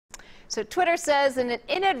So Twitter says an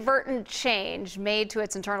inadvertent change made to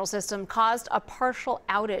its internal system caused a partial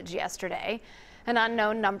outage yesterday. An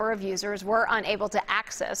unknown number of users were unable to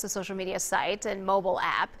access the social media site and mobile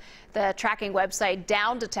app. The tracking website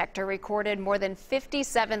Down Detector recorded more than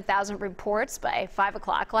 57,000 reports by 5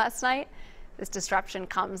 o'clock last night. This disruption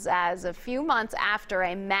comes as a few months after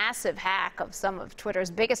a massive hack of some of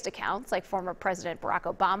Twitter's biggest accounts, like former President Barack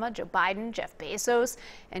Obama, Joe Biden, Jeff Bezos,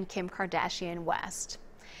 and Kim Kardashian West.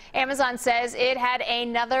 Amazon says it had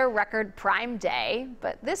another record Prime Day,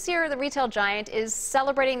 but this year the retail giant is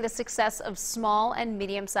celebrating the success of small and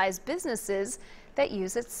medium-sized businesses that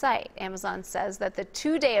use its site. Amazon says that the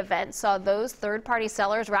two-day event saw those third-party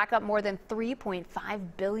sellers rack up more than $3.5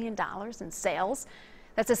 billion in sales.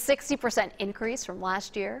 That's a 60% increase from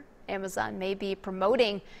last year. Amazon may be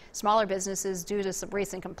promoting smaller businesses due to some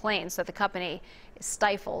recent complaints that the company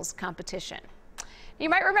stifles competition. You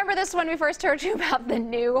might remember this when we first heard you about the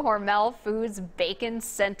new Hormel Foods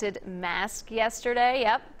bacon-scented mask yesterday.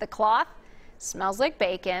 Yep, the cloth smells like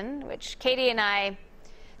bacon, which Katie and I,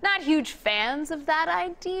 not huge fans of that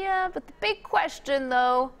idea. But the big question,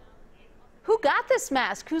 though, who got this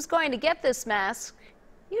mask? Who's going to get this mask?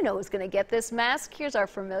 You know who's going to get this mask. Here's our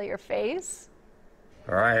familiar face.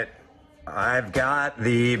 All right. I've got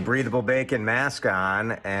the breathable bacon mask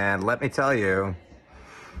on, and let me tell you,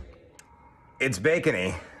 it's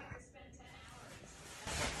bacony.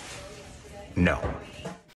 No.